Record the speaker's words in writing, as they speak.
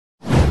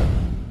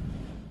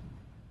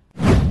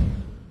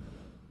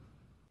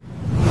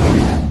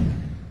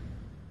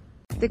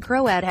The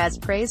Croat has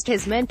praised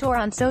his mentor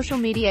on social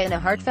media in a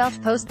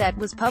heartfelt post that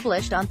was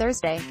published on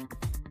Thursday.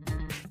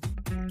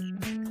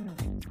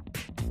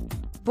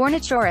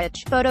 Borna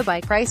Coric, photo by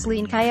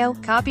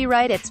Coric,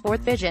 copyright at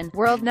Sport Vision.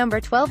 World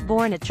number 12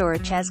 Borna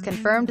Coric has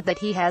confirmed that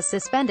he has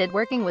suspended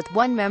working with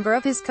one member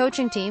of his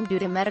coaching team due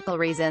to medical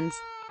reasons.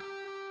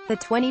 The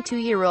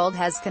 22-year-old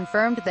has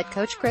confirmed that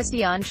coach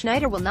Christian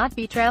Schneider will not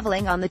be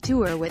traveling on the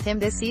tour with him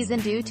this season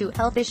due to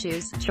health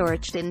issues.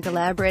 Coric didn't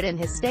elaborate in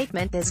his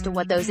statement as to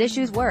what those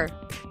issues were.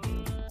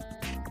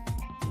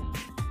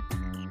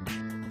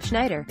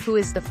 Schneider, who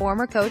is the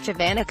former coach of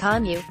Borna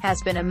Coric,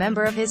 has been a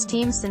member of his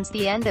team since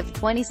the end of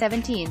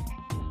 2017,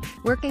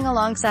 working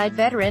alongside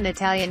veteran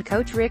Italian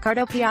coach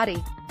Riccardo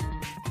Piatti.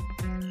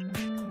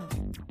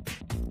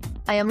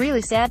 I am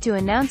really sad to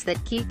announce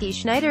that Kiki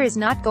Schneider is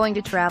not going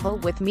to travel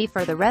with me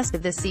for the rest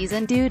of the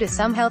season due to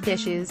some health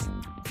issues,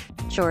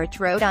 Coric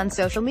wrote on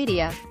social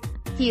media.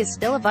 He is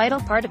still a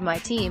vital part of my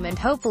team and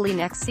hopefully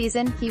next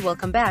season, he will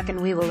come back and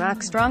we will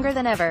rock stronger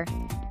than ever.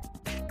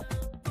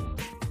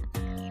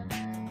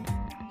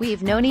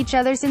 We've known each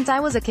other since I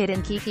was a kid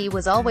and Kiki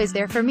was always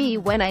there for me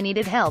when I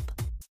needed help.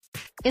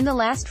 In the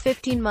last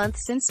 15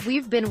 months since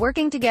we've been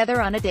working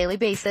together on a daily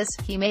basis,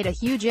 he made a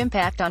huge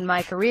impact on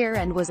my career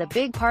and was a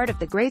big part of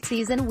the great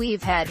season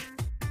we've had.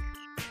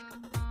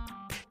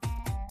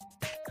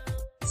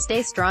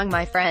 Stay strong,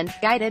 my friend.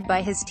 Guided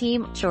by his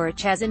team,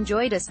 Coric has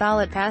enjoyed a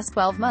solid past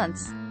 12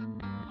 months.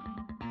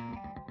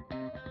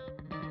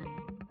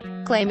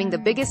 Claiming the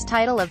biggest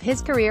title of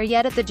his career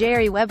yet at the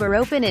Jerry Weber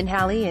Open in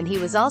Halle, and he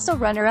was also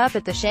runner-up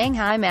at the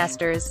Shanghai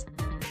Masters.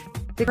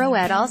 The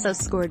Croat also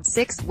scored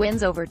 6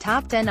 wins over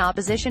top 10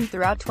 opposition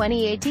throughout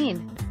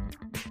 2018.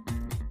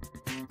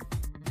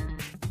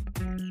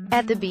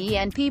 At the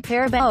BNP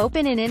Paribas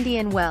Open in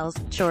Indian Wells,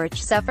 Coric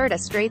suffered a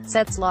straight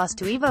sets loss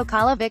to Ivo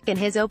Kolovic in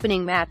his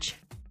opening match.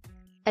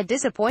 A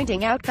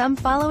disappointing outcome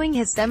following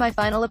his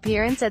semi-final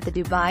appearance at the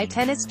Dubai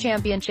Tennis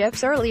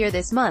Championships earlier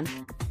this month.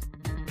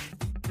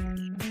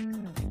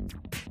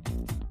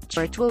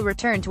 Coric will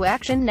return to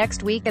action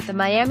next week at the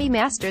Miami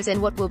Masters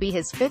in what will be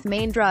his 5th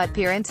main draw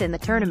appearance in the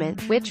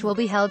tournament, which will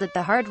be held at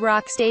the Hard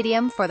Rock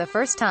Stadium for the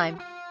first time.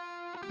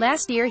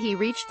 Last year he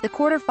reached the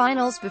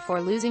quarterfinals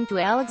before losing to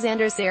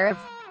Alexander Zverev.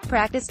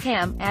 Practice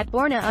cam, at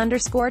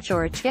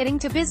Borna_Coric getting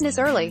to business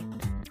early.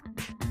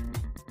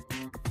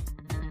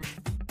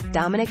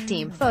 Dominic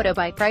Thiem, photo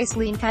by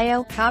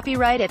Coric,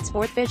 copyright at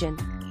Sport Vision.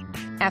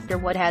 After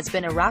what has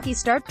been a rocky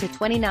start to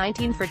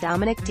 2019 for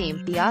Dominic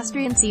Thiem, the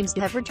Austrian seems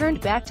to have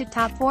returned back to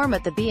top form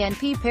at the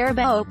BNP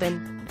Paribas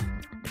Open.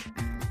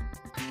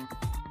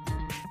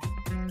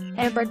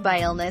 Hampered by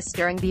illness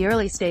during the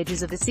early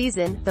stages of the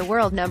season, the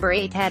world number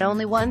 8 had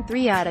only won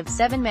 3 out of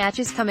 7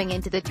 matches coming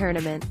into the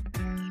tournament.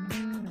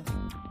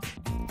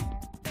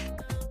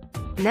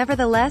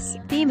 Nevertheless,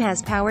 Thiem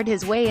has powered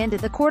his way into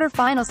the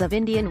quarterfinals of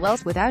Indian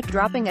Wells without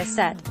dropping a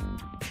set.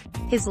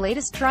 His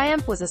latest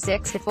triumph was a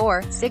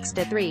 6-4,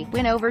 6-3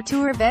 win over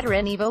tour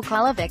veteran Ivo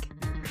Kolovic,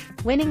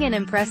 winning an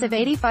impressive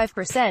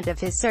 85% of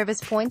his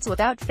service points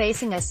without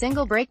facing a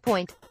single break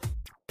point.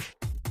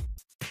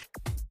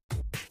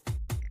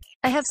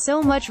 I have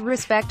so much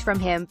respect from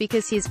him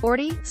because he's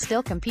 40,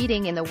 still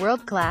competing in the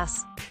world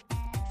class.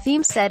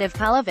 Thiem said of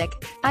Kolovic,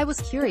 I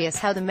was curious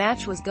how the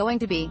match was going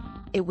to be.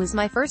 It was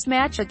my first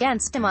match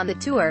against him on the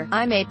tour.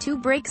 I made 2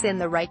 breaks in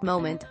the right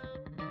moment.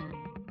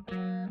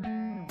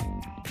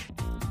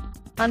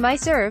 On my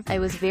serve, I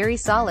was very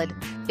solid.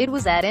 It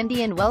was at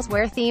Indian Wells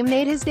where Thiem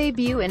made his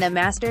debut in a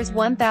Masters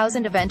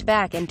 1000 event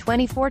back in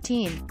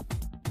 2014.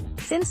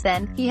 Since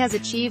then, he has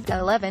achieved an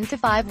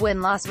 11-5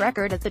 win-loss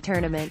record at the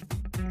tournament.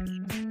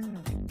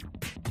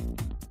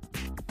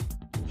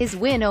 His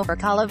win over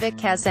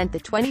Kolovic has sent the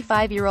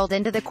 25-year-old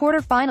into the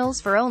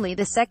quarterfinals for only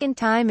the 2nd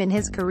time in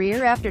his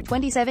career after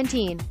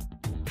 2017.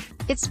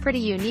 It's pretty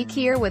unique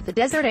here with the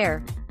desert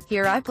air.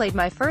 Here I played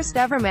my first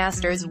ever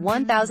Masters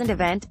 1000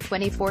 event,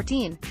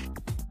 2014.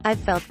 I've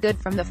felt good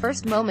from the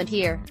first moment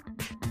here.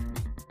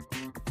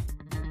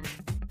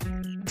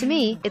 To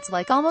me, it's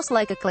almost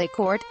like a clay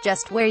court,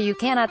 just where you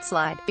cannot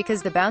slide,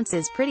 because the bounce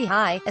is pretty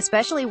high,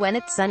 especially when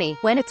it's sunny,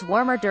 when it's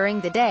warmer during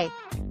the day.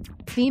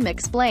 Thiem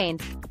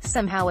explained.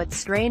 Somehow it's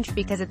strange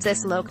because it's a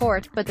slow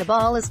court, but the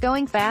ball is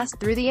going fast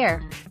through the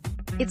air.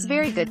 It's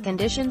very good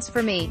conditions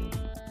for me.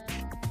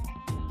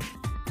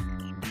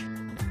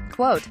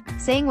 Quote,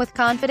 saying with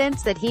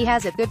confidence that he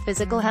has a good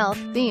physical health,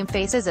 Thiem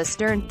faces a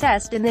stern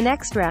test in the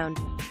next round.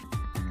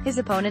 His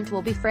opponent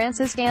will be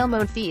Francisco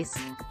Monfils,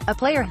 a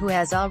player who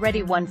has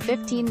already won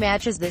 15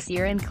 matches this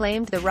year and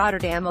claimed the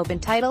Rotterdam Open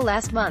title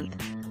last month.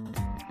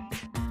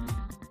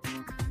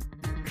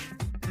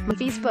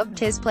 Monfils booked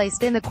his place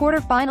in the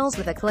quarterfinals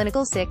with a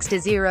clinical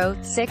 6-0,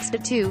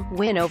 6-2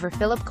 win over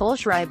Philipp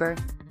Kohlschreiber.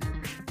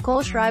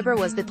 Kohlschreiber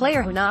was the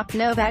player who knocked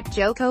Novak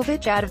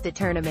Djokovic out of the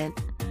tournament.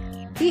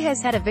 He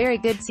has had a very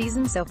good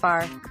season so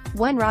far.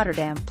 When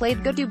Rotterdam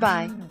played good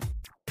Dubai.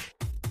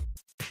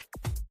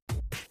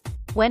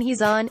 When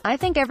he's on, I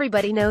think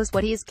everybody knows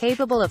what he's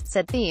capable of,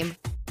 said Thiem.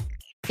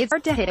 It's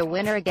hard to hit a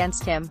winner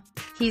against him.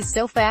 He's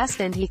so fast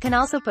and he can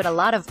also put a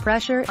lot of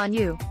pressure on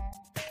you.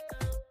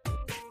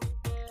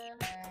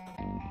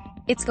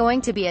 It's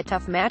going to be a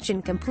tough match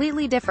and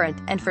completely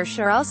different, and for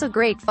sure also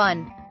great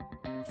fun.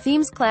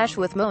 Thiem's clash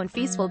with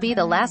Monfils will be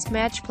the last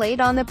match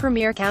played on the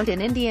premier count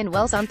in Indian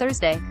Wells on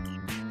Thursday.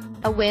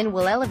 A win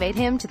will elevate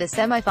him to the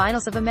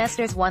semi-finals of a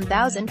Masters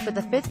 1000 for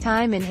the 5th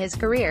time in his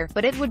career,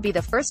 but it would be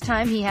the first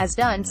time he has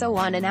done so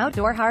on an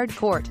outdoor hard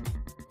court.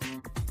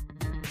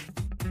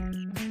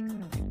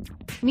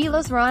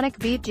 Milos Raonic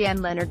beat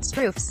Jan-Lennard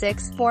Struff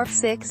 6-4,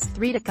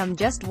 6-3 to come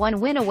just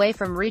one win away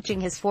from reaching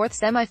his 4th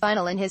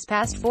semi-final in his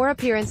past 4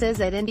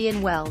 appearances at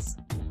Indian Wells.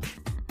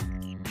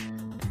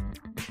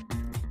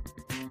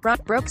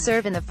 Raonic broke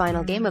serve in the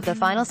final game of the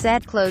final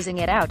set, closing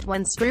it out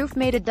when Struff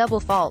made a double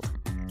fault.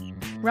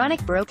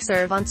 Raonic broke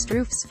serve on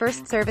Struff's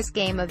first service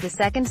game of the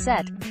second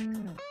set.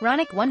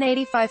 Raonic won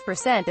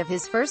 85% of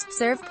his first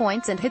serve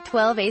points and hit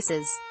 12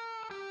 aces.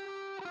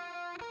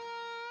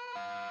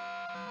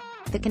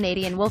 The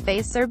Canadian will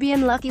face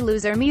Serbian lucky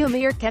loser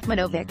Miomir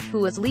Kecmanovic, who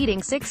was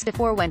leading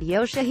 6-4 when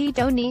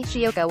Yoshihito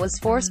Nishioka was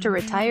forced to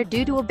retire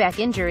due to a back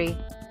injury.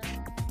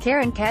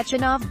 Karen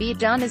Khachanov beat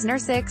John Isner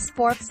 6-4,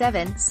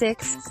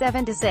 7-6,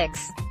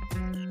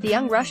 7-6. The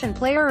young Russian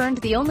player earned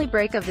the only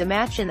break of the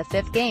match in the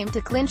 5th game to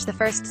clinch the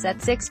first set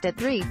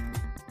 6-3.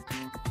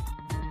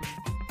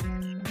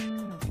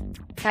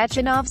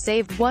 Khachanov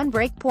saved 1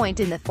 break point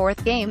in the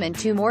 4th game and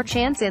 2 more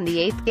chances in the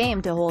 8th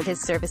game to hold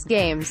his service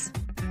games.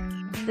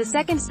 The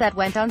second set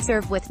went on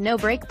serve with no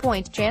break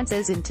point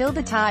chances until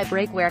the tie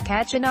break, where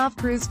Khachanov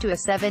cruised to a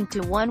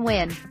 7-1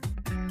 win.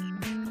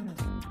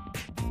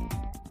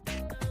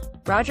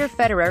 Roger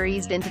Federer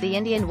eased into the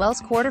Indian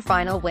Wells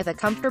quarterfinal with a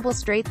comfortable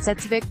straight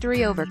sets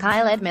victory over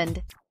Kyle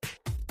Edmund.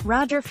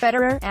 Roger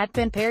Federer, at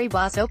BNP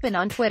Paribas Open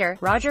on Twitter.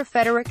 Roger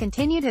Federer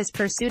continued his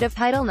pursuit of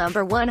title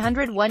number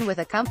 101 with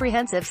a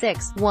comprehensive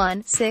 6-1,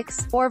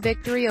 6-4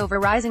 victory over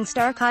rising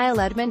star Kyle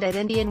Edmund at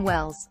Indian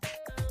Wells.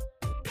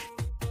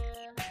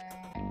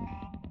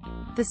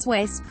 The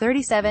Swiss,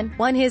 37,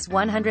 won his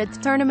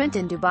 100th tournament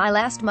in Dubai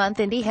last month,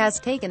 and he has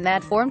taken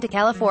that form to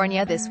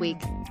California this week.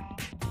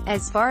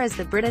 As far as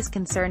the Brit is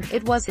concerned,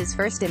 it was his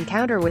first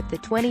encounter with the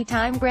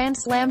 20-time Grand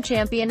Slam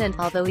champion, and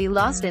although he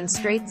lost in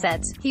straight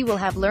sets, he will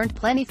have learned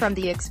plenty from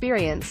the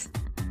experience.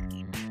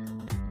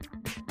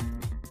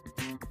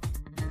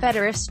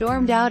 Federer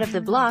stormed out of the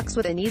blocks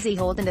with an easy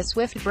hold and a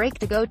swift break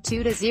to go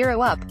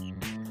 2-0 up.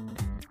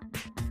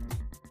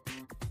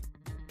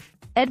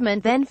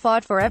 Edmund then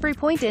fought for every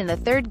point in the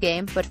 3rd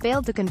game, but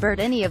failed to convert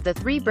any of the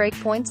 3 break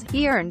points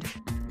he earned.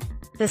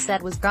 The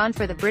set was gone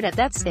for the Brit at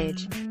that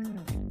stage.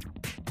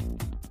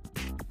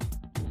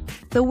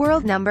 The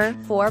world number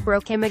 4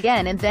 broke him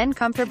again and then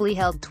comfortably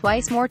held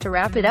twice more to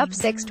wrap it up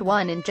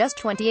 6-1 in just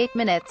 28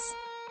 minutes.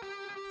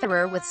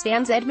 Federer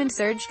withstands Edmund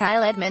surge.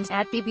 Kyle Edmund,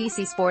 at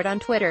BBC Sport on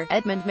Twitter.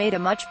 Edmund made a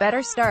much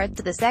better start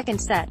to the second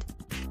set.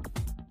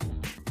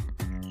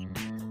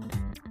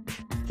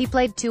 He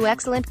played 2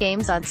 excellent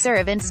games on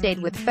serve and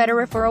stayed with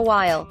Federer for a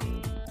while.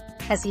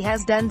 As he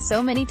has done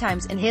so many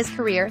times in his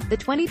career, the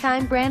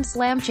 20-time Grand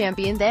Slam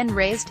champion then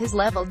raised his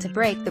level to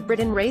break the Brit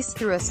and race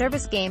through a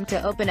service game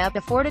to open up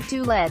a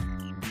 4-2 lead.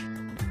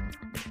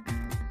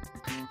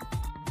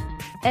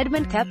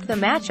 Edmund kept the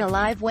match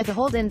alive with a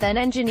hold and then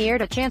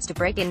engineered a chance to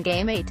break in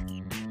Game 8.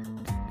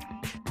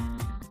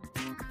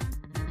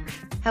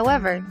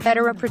 However,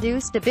 Federer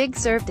produced a big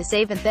serve to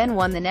save and then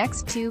won the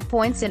next 2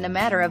 points in a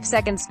matter of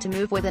seconds to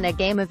move within a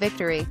game of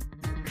victory.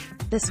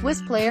 The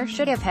Swiss player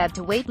should have had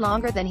to wait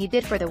longer than he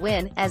did for the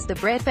win, as the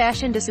Brit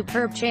fashioned a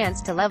superb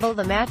chance to level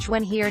the match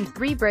when he earned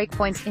 3 break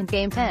points in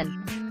Game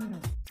 10.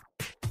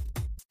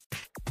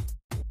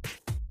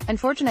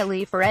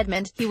 Unfortunately for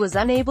Edmund, he was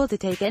unable to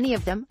take any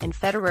of them, and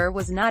Federer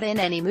was not in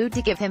any mood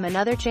to give him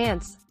another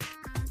chance.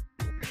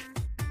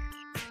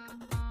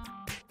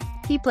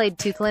 He played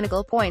 2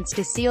 clinical points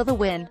to seal the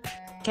win.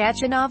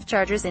 Khachanov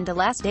charges into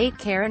last 8.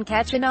 Karen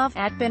Khachanov,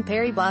 at BNP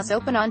Paribas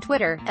Open on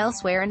Twitter.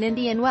 Elsewhere in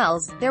Indian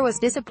Wells, there was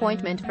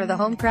disappointment for the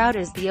home crowd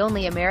as the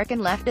only American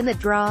left in the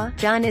draw,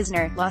 John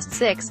Isner, lost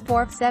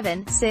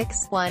 6-4,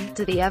 7-6, 1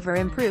 to the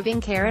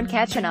ever-improving Karen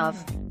Khachanov.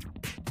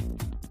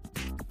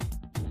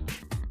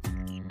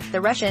 The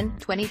Russian,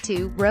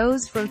 22,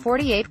 rose from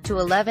 48 to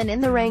 11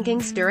 in the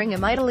rankings during a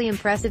mightily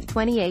impressive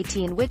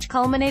 2018, which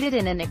culminated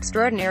in an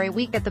extraordinary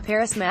week at the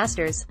Paris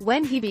Masters,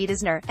 when he beat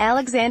Isner,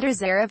 Alexander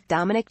Zverev,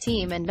 Dominic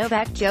Thiem and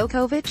Novak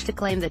Djokovic to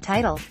claim the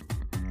title.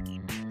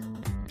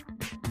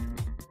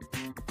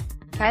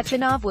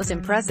 Khachanov was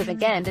impressive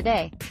again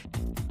today.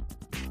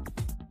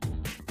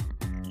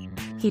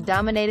 He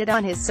dominated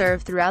on his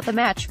serve throughout the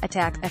match,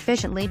 attacked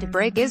efficiently to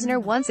break Isner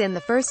once in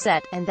the first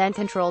set, and then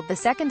controlled the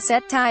second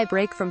set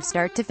tie-break from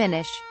start to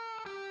finish.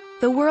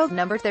 The world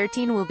number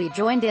 13 will be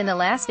joined in the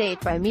last 8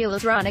 by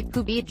Milos Raonic,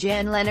 who beat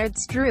Jan-Lennard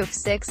Struff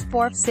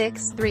 6-4,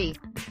 6-3.